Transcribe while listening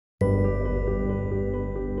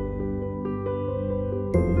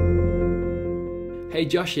Hey,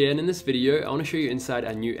 Josh here, and in this video I want to show you inside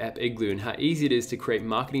our new app iGloo and how easy it is to create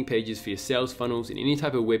marketing pages for your sales funnels and any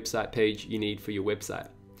type of website page you need for your website.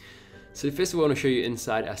 So first of all I want to show you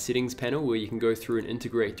inside our settings panel where you can go through and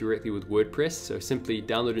integrate directly with WordPress. So simply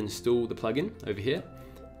download and install the plugin over here,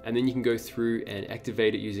 and then you can go through and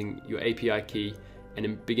activate it using your API key and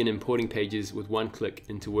then begin importing pages with one click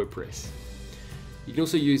into WordPress. You can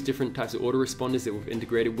also use different types of autoresponders that we've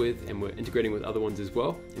integrated with, and we're integrating with other ones as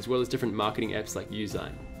well as different marketing apps like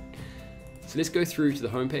Usign. So let's go through to the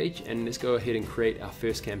home page and let's go ahead and create our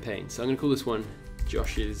first campaign. So I'm going to call this one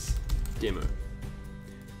Josh's Demo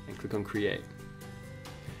and click on Create.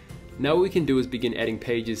 Now what we can do is begin adding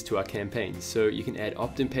pages to our campaigns. So you can add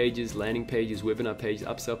opt-in pages, landing pages, webinar pages,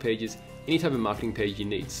 upsell pages, any type of marketing page you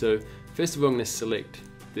need. So first of all I'm going to select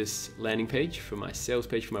this landing page for my sales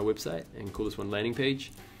page for my website and call this one landing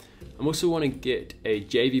page. I also want to get a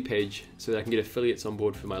JV page so that I can get affiliates on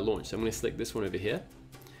board for my launch. So I'm going to select this one over here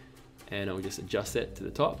and I'll just adjust that to the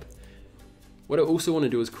top. What I also want to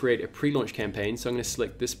do is create a pre-launch campaign. So I'm going to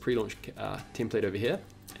select this pre-launch template over here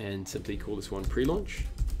and simply call this one pre-launch.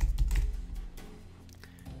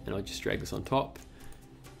 And I'll just drag this on top.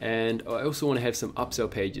 And I also want to have some upsell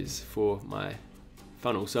pages for my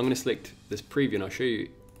funnel. So I'm going to select this preview and I'll show you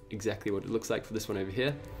exactly what it looks like for this one over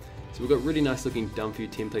here. So we've got really nice looking done for you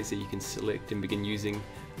templates that you can select and begin using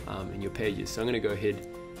in your pages. So I'm going to go ahead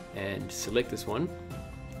and select this one,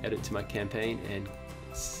 add it to my campaign and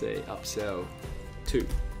say upsell 2,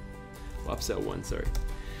 or upsell 1, sorry.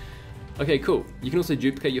 Okay, cool. You can also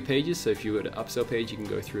duplicate your pages. So if you were to upsell page, you can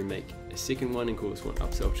go through and make a second one and call this one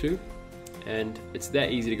upsell 2. And it's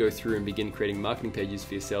that easy to go through and begin creating marketing pages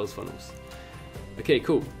for your sales funnels. Okay,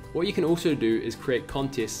 cool. What you can also do is create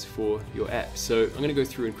contests for your app. So I'm going to go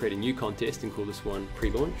through and create a new contest and call this one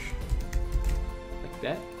pre-launch, like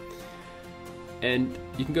that. And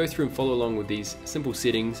you can go through and follow along with these simple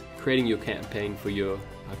settings, creating your campaign for your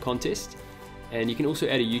contest. And you can also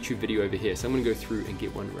add a YouTube video over here. So I'm going to go through and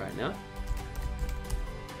get one right now.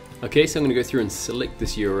 Okay, so I'm going to go through and select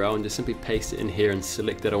this URL and just simply paste it in here and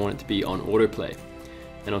select that I want it to be on autoplay.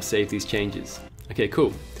 And I'll save these changes. Okay,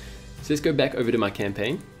 cool. So let's go back over to my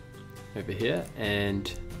campaign over here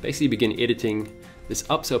and basically begin editing this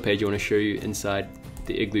upsell page I want to show you inside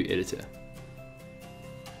the iGloo editor.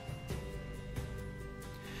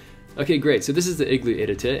 Okay, great. So this is the iGloo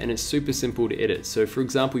editor and it's super simple to edit. So for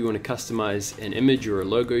example, you want to customize an image or a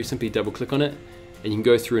logo, you simply double click on it and you can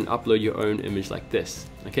go through and upload your own image like this.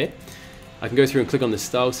 Okay. I can go through and click on the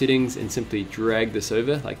style settings and simply drag this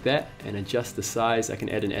over like that and adjust the size. I can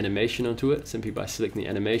add an animation onto it simply by selecting the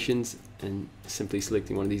animations and simply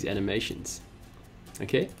selecting one of these animations.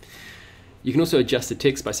 Okay. You can also adjust the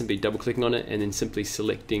text by simply double clicking on it and then simply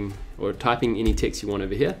selecting or typing any text you want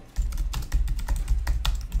over here.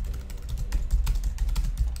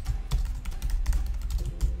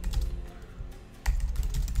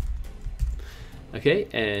 Okay,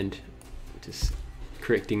 and just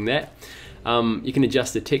correcting that. You can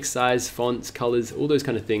adjust the text size, fonts, colors, all those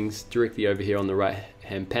kind of things directly over here on the right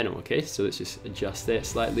hand panel. Okay, so let's just adjust that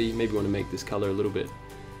slightly. Maybe we want to make this color a little bit,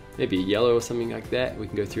 maybe a yellow or something like that. We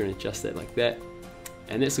can go through and adjust that like that.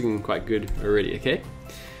 And that's looking quite good already, okay?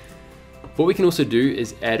 What we can also do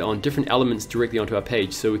is add on different elements directly onto our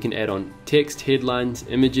page. So we can add on text, headlines,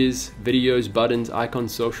 images, videos, buttons,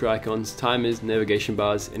 icons, social icons, timers, navigation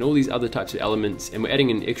bars, and all these other types of elements. And we're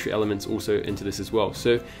adding in extra elements also into this as well.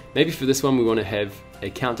 So maybe for this one, we want to have a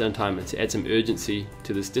countdown timer to add some urgency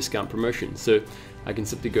to this discount promotion. So I can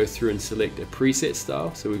simply go through and select a preset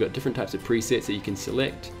style. So we've got different types of presets that you can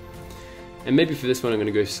select. And maybe for this one, I'm going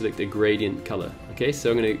to go select a gradient color. Okay,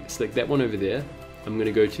 so I'm going to select that one over there. I'm going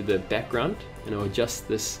to go to the background and I'll adjust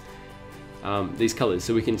this, these colors.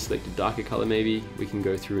 So we can select a darker color maybe. We can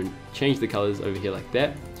go through and change the colors over here like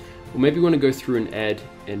that. Or maybe we want to go through and add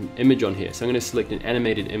an image on here. So I'm going to select an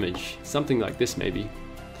animated image, something like this maybe.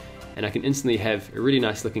 And I can instantly have a really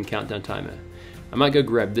nice looking countdown timer. I might go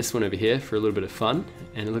grab this one over here for a little bit of fun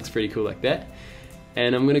and it looks pretty cool like that.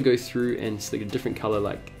 And I'm going to go through and select a different color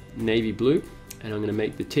like navy blue. And I'm going to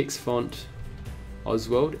make the text font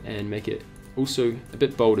Oswald and make it also a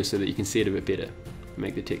bit bolder so that you can see it a bit better.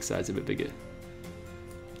 Make the text size a bit bigger.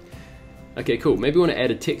 Okay, cool. Maybe we want to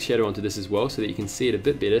add a text shadow onto this as well so that you can see it a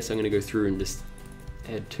bit better. So I'm going to go through and just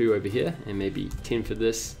add 2 over here and maybe 10 for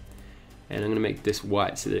this. And I'm going to make this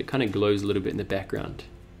white so that it kind of glows a little bit in the background.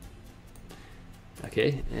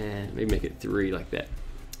 Okay, and maybe make it 3 like that.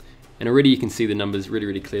 And already you can see the numbers really,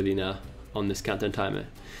 really clearly now on this countdown timer.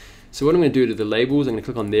 So what I'm going to do to the labels, I'm going to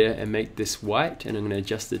click on there and make this white, and I'm going to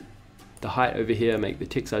adjust the height over here, make the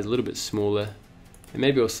text size a little bit smaller, and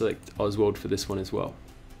maybe I'll select Oswald for this one as well.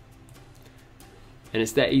 And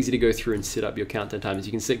it's that easy to go through and set up your countdown timers.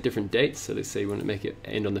 You can select different dates. So let's say we want to make it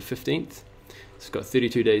end on the 15th. So it's got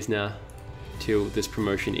 32 days now till this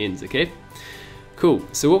promotion ends, okay? Cool.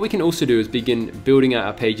 So what we can also do is begin building out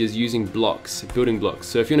our pages using blocks, building blocks.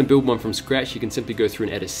 So if you want to build one from scratch, you can simply go through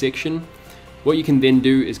and add a section. What you can then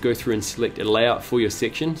do is go through and select a layout for your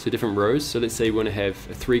section, so different rows. So let's say we want to have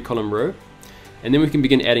a 3-column row, and then we can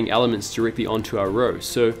begin adding elements directly onto our row.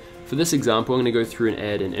 So for this example, I'm going to go through and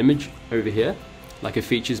add an image over here, like a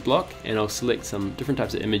features block, and I'll select some different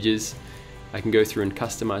types of images. I can go through and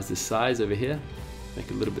customize the size over here, make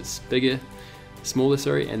it a little bit bigger, smaller,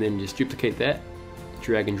 sorry, and then just duplicate that,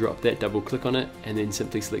 drag and drop that, double click on it, and then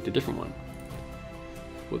simply select a different one.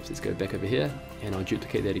 Whoops, let's go back over here, and I'll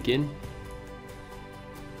duplicate that again.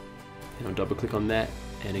 And I'll double click on that,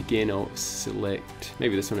 and again I'll select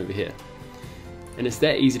maybe this one over here. And it's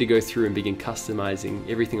that easy to go through and begin customizing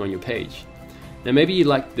everything on your page. Now maybe you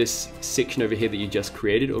like this section over here that you just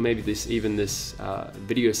created, or maybe this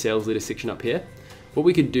video sales letter section up here. What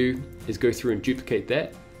we could do is go through and duplicate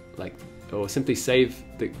that, or simply save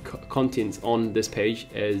the contents on this page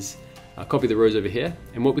as copy the rows over here.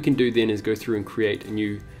 And what we can do then is go through and create a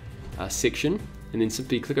new section, and then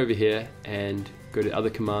simply click over here and go to other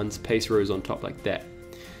commands, paste rows on top like that.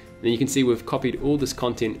 And then you can see we've copied all this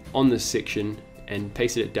content on this section and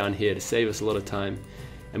pasted it down here to save us a lot of time.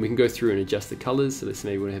 And we can go through and adjust the colors. So let's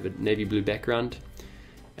maybe want to have a navy blue background.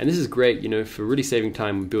 And this is great, you know, for really saving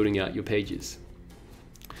time when building out your pages.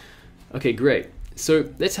 Okay, great. So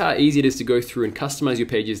that's how easy it is to go through and customize your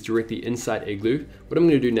pages directly inside iGloo. What I'm going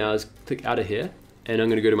to do now is click out of here, and I'm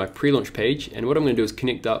going to go to my pre-launch page. And what I'm going to do is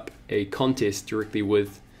connect up a contest directly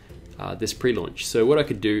with this pre-launch. So what I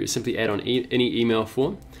could do is simply add on any email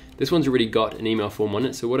form. This one's already got an email form on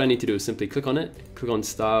it, so what I need to do is simply click on it, click on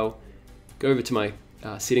style, go over to my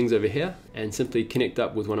settings over here, and simply connect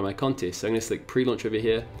up with one of my contests. So I'm going to select pre-launch over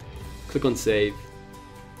here, click on save,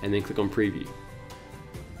 and then click on preview.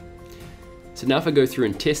 So now if I go through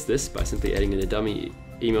and test this by simply adding in a dummy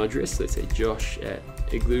email address, let's say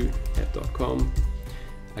josh@iglooapp.com,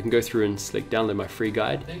 I can go through and select download my free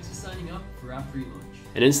guide. Thanks for signing up for our free launch.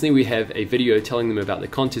 And instantly we have a video telling them about the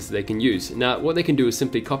contest that they can use. Now what they can do is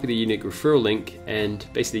simply copy the unique referral link and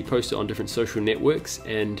basically post it on different social networks,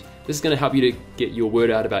 and this is going to help you to get your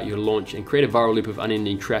word out about your launch and create a viral loop of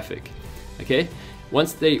unending traffic. Okay,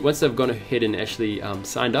 once they've gone ahead and actually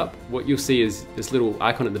signed up, what you'll see is this little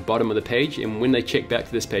icon at the bottom of the page, and when they check back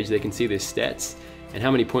to this page they can see their stats and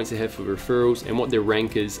how many points they have for referrals and what their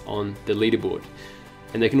rank is on the leaderboard.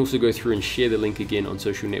 And they can also go through and share the link again on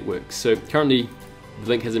social networks. So currently the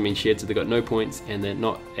link hasn't been shared, so they've got no points and they're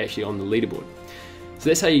not actually on the leaderboard. So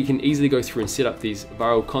that's how you can easily go through and set up these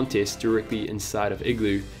viral contests directly inside of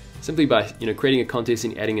iGloo, simply by creating a contest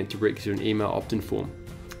and adding it directly to an email opt-in form.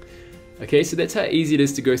 Okay, so that's how easy it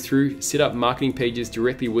is to go through, set up marketing pages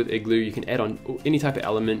directly with iGloo. You can add on any type of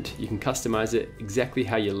element, you can customize it exactly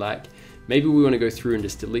how you like. Maybe we want to go through and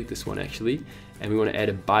just delete this one actually, and we want to add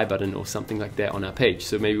a buy button or something like that on our page.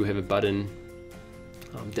 So maybe we have a button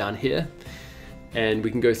down here, and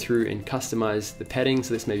we can go through and customize the padding.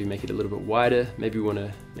 So let's maybe make it a little bit wider. Maybe we want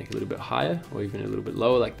to make it a little bit higher or even a little bit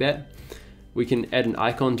lower like that. We can add an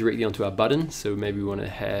icon directly onto our button. So maybe we want to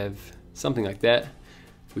have something like that.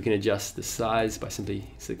 We can adjust the size by simply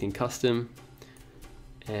selecting custom.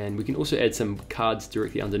 And we can also add some cards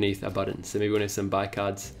directly underneath our button. So maybe we want to have some buy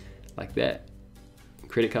cards like that,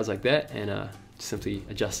 credit cards like that, and simply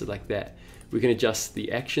adjust it like that. We can adjust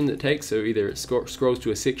the action that it takes. So either it scrolls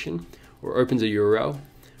to a section or opens a URL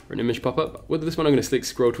or an image pop-up. With this one I'm going to select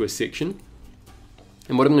scroll to a section,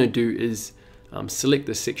 and what I'm going to do is select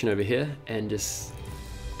this section over here and just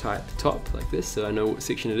tie at the top like this so I know what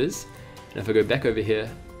section it is. And if I go back over here,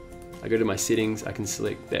 I go to my settings, I can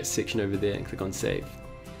select that section over there and click on save.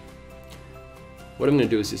 What I'm going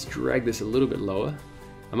to do is just drag this a little bit lower.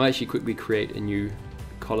 I might actually quickly create a new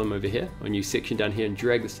column over here, or a new section down here, and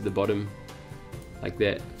drag this to the bottom like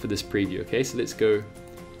that for this preview. Okay, so let's go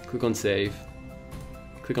click on save,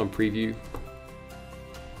 click on preview,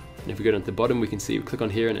 and if we go down to the bottom we can see we click on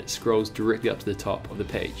here and it scrolls directly up to the top of the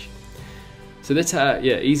page. So that's how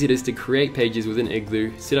easy it is to create pages within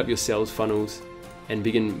iGloo, set up your sales funnels, and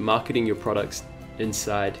begin marketing your products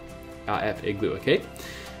inside our app iGloo. Okay.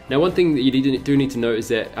 Now one thing that you do need to know is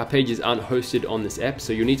that our pages aren't hosted on this app,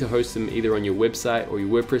 so you'll need to host them either on your website or your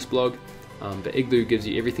WordPress blog, but iGloo gives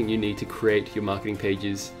you everything you need to create your marketing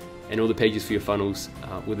pages and all the pages for your funnels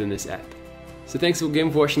within this app. So thanks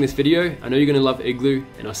again for watching this video. I know you're going to love iGloo,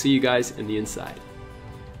 and I'll see you guys in the inside.